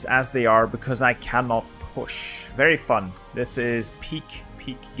front lines as they are because I cannot push. Very fun. This is peak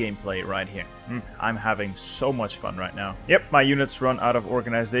gameplay right here. I'm having so much fun right now. Yep, my units run out of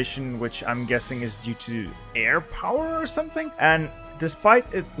organization, which I'm guessing is due to air power or something. And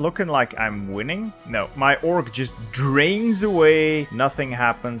despite it looking like I'm winning, no, my org just drains away. Nothing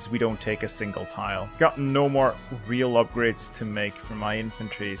happens. We don't take a single tile. Got no more real upgrades to make for my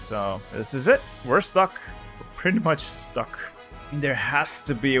infantry, so this is it. We're stuck. We're pretty much stuck. There has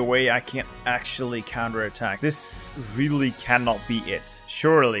to be a way I can actually counterattack. This really cannot be it.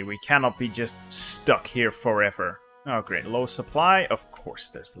 Surely we cannot be just stuck here forever. Oh great, low supply? Of course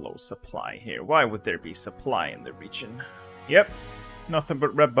there's low supply here. Why would there be supply in the region? Yep, nothing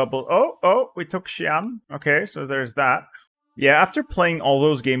but red bubble. Oh, we took Xi'an. Okay, so there's that. Yeah, after playing all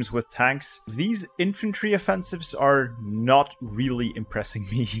those games with tanks, these infantry offensives are not really impressing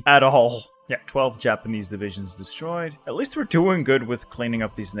me at all. Yeah, 12 Japanese divisions destroyed. At least we're doing good with cleaning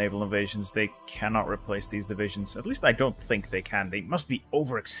up these naval invasions. They cannot replace these divisions. At least I don't think they can. They must be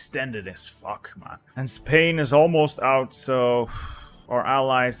overextended as fuck, man. And Spain is almost out, so our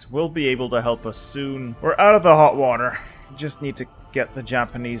allies will be able to help us soon. We're out of the hot water. Just need to get the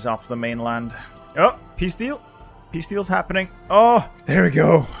Japanese off the mainland. Oh, peace deal. Peace deal's happening. Oh, there we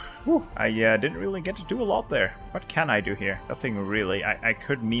go. Whew. I didn't really get to do a lot there. What can I do here? Nothing really. I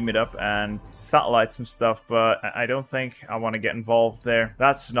could meme it up and satellite some stuff, but I don't think I want to get involved there.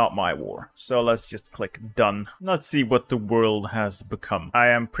 That's not my war. So let's just click done. Let's see what the world has become. I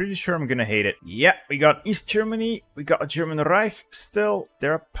am pretty sure I'm gonna hate it. Yeah, we got East Germany. We got a German Reich still.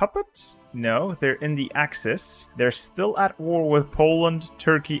 They're puppets? No, they're in the Axis. They're still at war with Poland,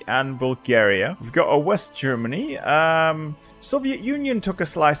 Turkey, and Bulgaria. We've got a West Germany. Soviet Union took a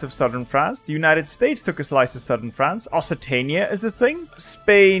slice of southern France. The United States took a slice of southern France. Occitania is a thing.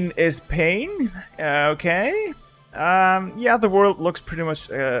 Spain is pain. Okay. Yeah, the world looks pretty much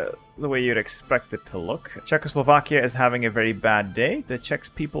the way you'd expect it to look. Czechoslovakia is having a very bad day. The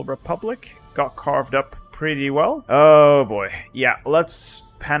Czech People's Republic got carved up pretty well. Oh boy. Yeah, let's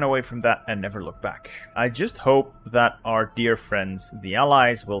pan away from that and never look back. I just hope that our dear friends, the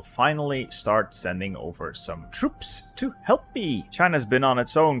Allies, will finally start sending over some troops to help me. China's been on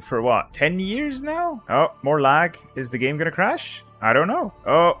its own for what, 10 years now? Oh, more lag. Is the game gonna crash? I don't know.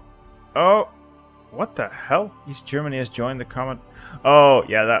 Oh. What the hell? East Germany has joined the common... Oh,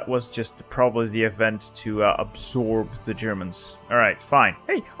 yeah, that was just probably the event to absorb the Germans. Alright, fine.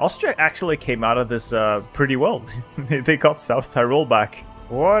 Hey, Austria actually came out of this pretty well. They got South Tyrol back.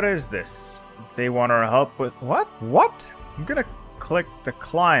 What is this? They want our help with... What? What? I'm gonna click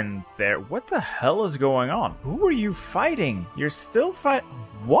decline there. What the hell is going on? Who are you fighting? You're still fighting...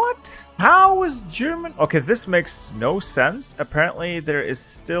 What? How is German... Okay, this makes no sense. Apparently, there is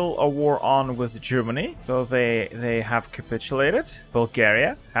still a war on with Germany. So they have capitulated.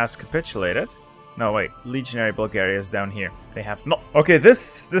 Bulgaria has capitulated. No, wait. Legionary Bulgaria is down here. They have not... Okay,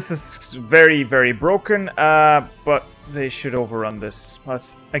 this is very, very broken. But they should overrun this.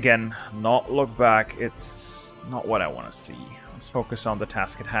 Let's, again, not look back. It's not what I want to see. Let's focus on the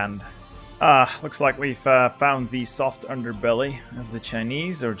task at hand. Looks like we've found the soft underbelly of the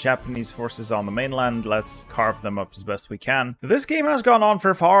Chinese or Japanese forces on the mainland. Let's carve them up as best we can. This game has gone on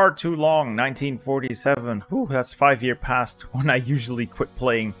for far too long. 1947. Whew, that's 5 years past when I usually quit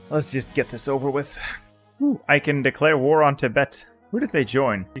playing. Let's just get this over with. Whew, I can declare war on Tibet. Who did they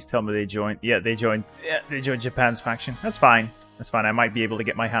join? Please tell me they joined. Yeah, they joined Japan's faction. That's fine. That's fine, I might be able to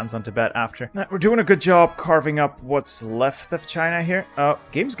get my hands on Tibet after. We're doing a good job carving up what's left of China here.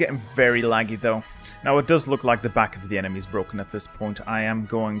 Game's getting very laggy though. Now it does look like the back of the enemy's broken at this point. I am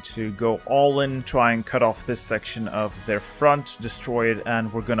going to go all in, try and cut off this section of their front, destroy it,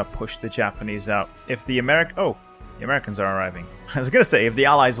 and we're gonna push the Japanese out. If the the Americans are arriving. I was gonna say, if the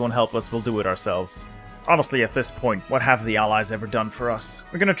Allies won't help us, we'll do it ourselves. Honestly, at this point, what have the Allies ever done for us?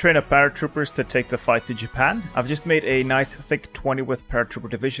 We're gonna train up paratroopers to take the fight to Japan. I've just made a nice thick 20 width paratrooper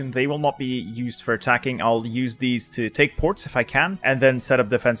division. They will not be used for attacking. I'll use these to take ports if I can, and then set up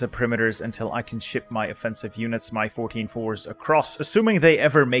defensive perimeters until I can ship my offensive units, my 14-4s, across, assuming they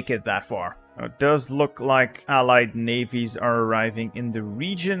ever make it that far. It does look like Allied navies are arriving in the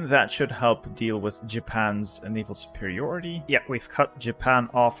region. That should help deal with Japan's naval superiority. Yeah, we've cut Japan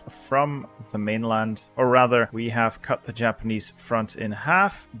off from the mainland. Or rather, we have cut the Japanese front in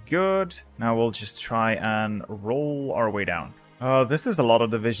half. Good. Now we'll just try and roll our way down. This is a lot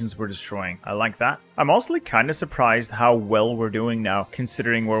of divisions we're destroying. I like that. I'm also kind of surprised how well we're doing now,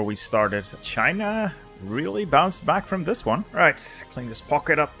 considering where we started. China really bounced back from this one. Right, clean this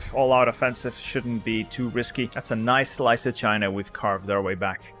pocket up. All-out offensive shouldn't be too risky. That's a nice slice of China we've carved our way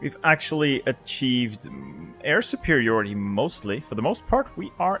back. We've actually achieved air superiority mostly. For the most part,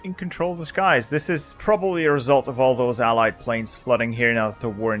 we are in control of the skies. This is probably a result of all those Allied planes flooding here now that the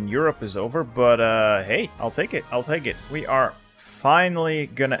war in Europe is over. But hey, I'll take it. I'll take it. We are finally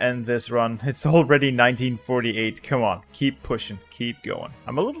gonna end this run. It's already 1948. Come on, keep pushing, keep going.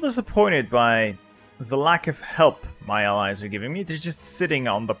 I'm a little disappointed by the lack of help my allies are giving me. They're just sitting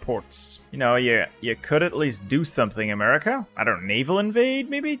on the ports. You know, you could at least do something, America. I don't know, naval invade,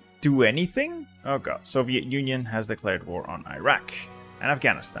 maybe? Do anything? Oh god, Soviet Union has declared war on Iraq and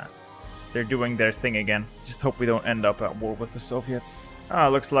Afghanistan. They're doing their thing again. Just hope we don't end up at war with the Soviets. Ah,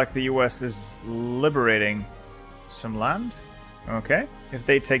 looks like the US is liberating some land. Okay, if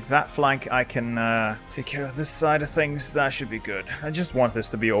they take that flank, I can take care of this side of things. That should be good. I just want this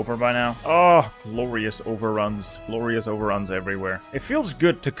to be over by now. Oh, glorious overruns everywhere. It feels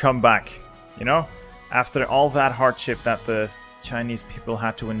good to come back, you know? After all that hardship that the Chinese people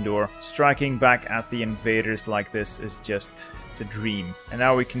had to endure, striking back at the invaders like this is just, it's a dream. And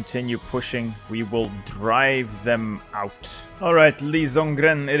now we continue pushing. We will drive them out. Alright, Li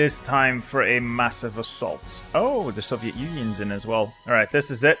Zongren, it is time for a massive assault. Oh, the Soviet Union's in as well. Alright,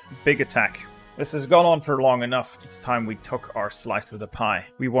 this is it. Big attack. This has gone on for long enough. It's time we took our slice of the pie.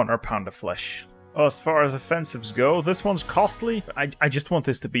 We want our pound of flesh. Oh, as far as offensives go, this one's costly. I just want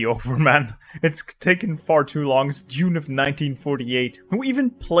this to be over, man. It's taken far too long. It's June of 1948. Who even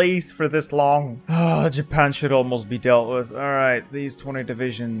plays for this long? Oh, Japan should almost be dealt with. Alright, these 20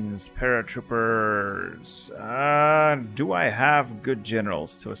 divisions, paratroopers. Do I have good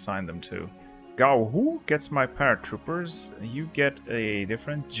generals to assign them to? Gao Hu gets my paratroopers. You get a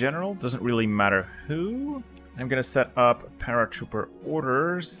different general. Doesn't really matter who. I'm gonna set up paratrooper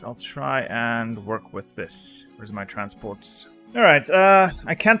orders. I'll try and work with this. Where's my transports? Alright,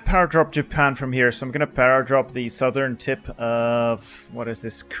 I can't paradrop Japan from here, so I'm gonna paradrop the southern tip of, what is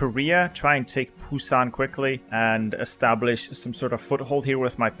this, Korea. Try and take Busan quickly and establish some sort of foothold here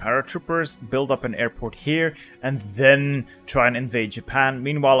with my paratroopers. Build up an airport here, and then try and invade Japan.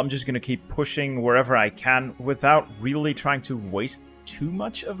 Meanwhile, I'm just gonna keep pushing wherever I can without really trying to waste too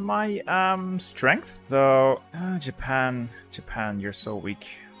much of my strength. Though, Japan, you're so weak.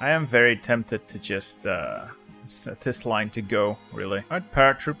 I am very tempted to just set this line to go, really. Alright,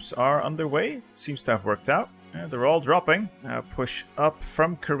 paratroops are underway. Seems to have worked out. They're all dropping. Push up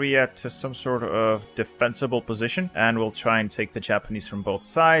from Korea to some sort of defensible position, and we'll try and take the Japanese from both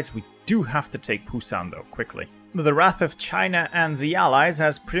sides. We do have to take Busan, though, quickly. The wrath of China and the Allies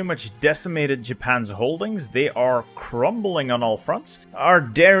has pretty much decimated Japan's holdings. They are crumbling on all fronts. Our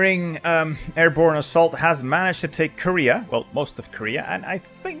daring airborne assault has managed to take Korea, well, most of Korea, and I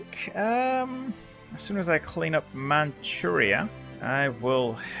think as soon as I clean up Manchuria, I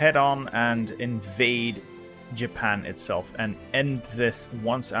will head on and invade Japan itself and end this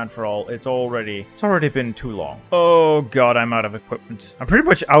once and for all. It's already been too long. Oh god, I'm out of equipment. I'm pretty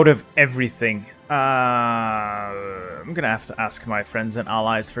much out of everything. I'm gonna have to ask my friends and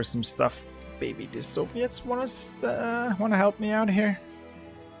allies for some stuff. Maybe the Soviets want to help me out here?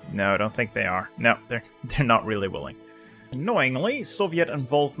 No, I don't think they are. No, they're not really willing. Annoyingly, Soviet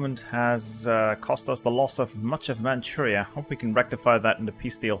involvement has cost us the loss of much of Manchuria. Hope we can rectify that in the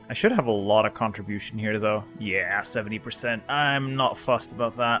peace deal. I should have a lot of contribution here, though. Yeah, 70%. I'm not fussed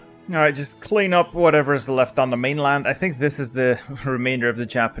about that. Alright, just clean up whatever is left on the mainland. I think this is the remainder of the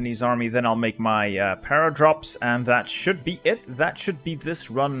Japanese army. Then I'll make my paradrops, and that should be it. That should be this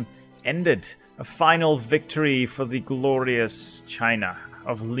run ended. A final victory for the glorious China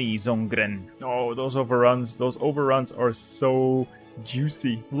of Li Zongren. Oh, those overruns are so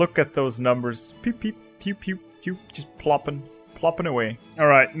juicy. Look at those numbers. Pew, pew, pew, pew, pew. Just plopping plopping away.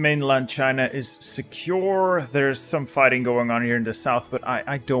 Alright, mainland China is secure. There's some fighting going on here in the south, but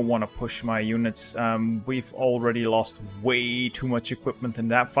I don't want to push my units. We've already lost way too much equipment in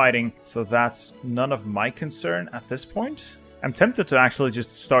that fighting, so that's none of my concern at this point. I'm tempted to actually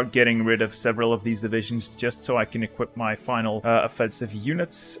just start getting rid of several of these divisions just so I can equip my final offensive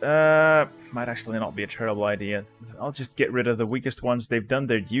units. Might actually not be a terrible idea. I'll just get rid of the weakest ones. They've done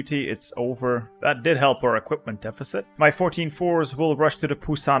their duty. It's over. That did help our equipment deficit. My 14-4s will rush to the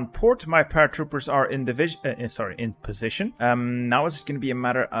Busan port. My paratroopers are in in position. Now it's going to be a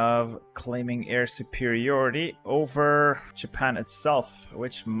matter of claiming air superiority over Japan itself,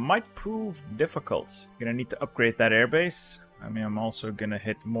 which might prove difficult. Gonna need to upgrade that airbase. I mean, I'm also gonna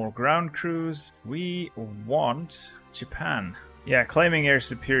hit more ground crews. We want Japan. Yeah, claiming air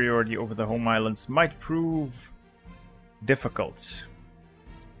superiority over the home islands might prove difficult.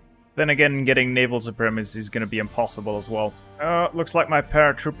 Then again, getting naval supremacy is going to be impossible as well. Looks like my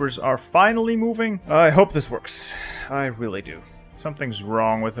paratroopers are finally moving. I hope this works. I really do. Something's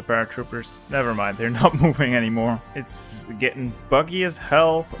wrong with the paratroopers. Never mind, they're not moving anymore. It's getting buggy as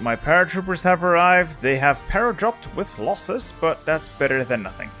hell. But my paratroopers have arrived. They have paradropped with losses, but that's better than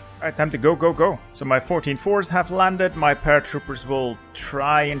nothing. Alright, time to go, go, go. So my 14-4s have landed. My paratroopers will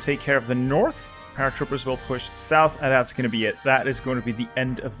try and take care of the north. Paratroopers will push south, and that's going to be it. That is going to be the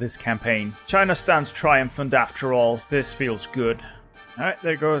end of this campaign. China stands triumphant after all. This feels good. Alright,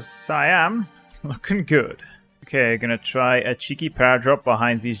 there goes Siam. Looking good. Okay, gonna try a cheeky paradrop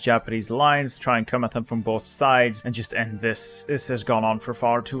behind these Japanese lines, try and come at them from both sides, and just end this. This has gone on for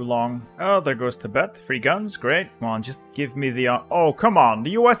far too long. Oh, there goes Tibet. Free guns, great. Come on, just give me the... oh, come on.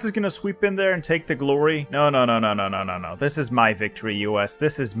 The US is gonna sweep in there and take the glory. No, no, no, no, no, no, no, no. This is my victory, US.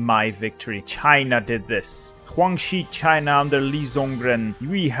 This is my victory. China did this. Guanxi China under Li Zongren,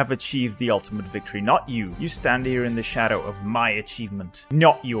 we have achieved the ultimate victory, not you. You stand here in the shadow of my achievement,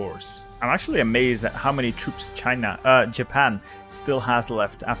 not yours. I'm actually amazed at how many troops Japan still has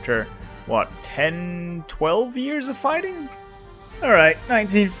left after, what, 10, 12 years of fighting? Alright,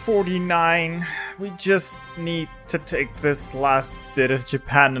 1949. We just need to take this last bit of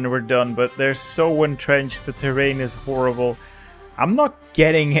Japan and we're done, but they're so entrenched, the terrain is horrible. I'm not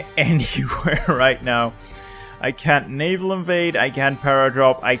getting anywhere right now. I can't naval invade, I can't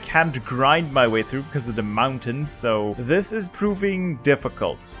paradrop, I can't grind my way through because of the mountains, so this is proving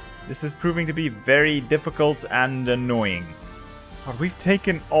difficult. This is proving to be very difficult and annoying. But we've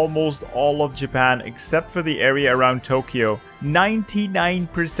taken almost all of Japan except for the area around Tokyo.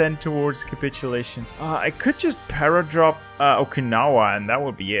 99% towards capitulation. I could just paradrop Okinawa and that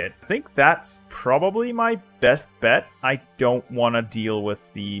would be it. I think that's probably my best bet. I don't want to deal with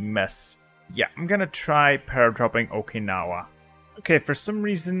the mess. Yeah, I'm gonna try paradropping Okinawa. Okay, for some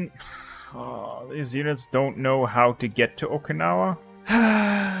reason, these units don't know how to get to Okinawa.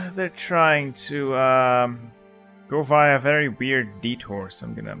 They're trying to go via a very weird detour, so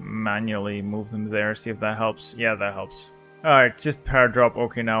I'm gonna manually move them there, see if that helps. Yeah, that helps. Alright, just paradrop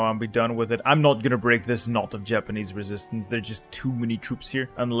Okinawa and be done with it. I'm not gonna break this knot of Japanese resistance. There are just too many troops here.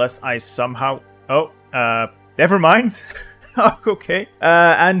 Unless I somehow... oh, never mind. Okay.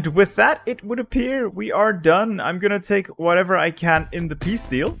 And with that, it would appear we are done. I'm gonna take whatever I can in the peace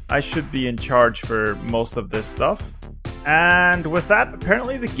deal. I should be in charge for most of this stuff. And with that,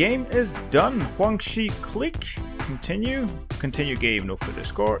 apparently the game is done. Guanxi click. Continue. Continue game, no further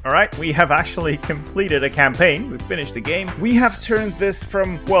score. Alright, we have actually completed a campaign. We've finished the game. We have turned this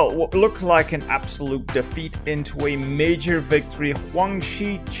from, well, what looked like an absolute defeat into a major victory.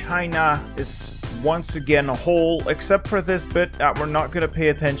 Guanxi China is once again whole, except for this bit that we're not going to pay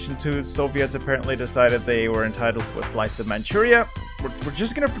attention to. Soviets apparently decided they were entitled to a slice of Manchuria. We're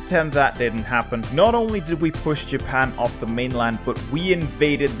just going to pretend that didn't happen. Not only did we push Japan off the mainland, but we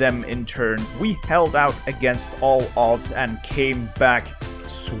invaded them in turn. We held out against all odds and came back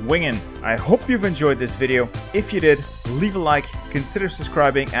swinging. I hope you've enjoyed this video. If you did, leave a like, consider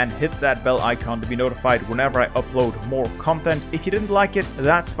subscribing, and hit that bell icon to be notified whenever I upload more content. If you didn't like it,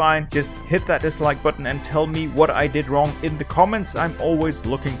 that's fine. Just hit that dislike button and tell me what I did wrong in the comments. I'm always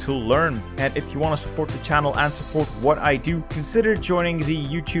looking to learn. And if you want to support the channel and support what I do, consider joining the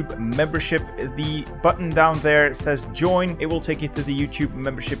YouTube membership. The button down there says join. It will take you to the YouTube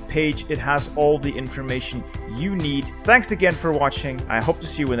membership page. It has all the information you need. Thanks again for watching. I hope to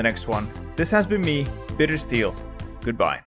see you in the next one. This has been me, Bitter Steel. Goodbye.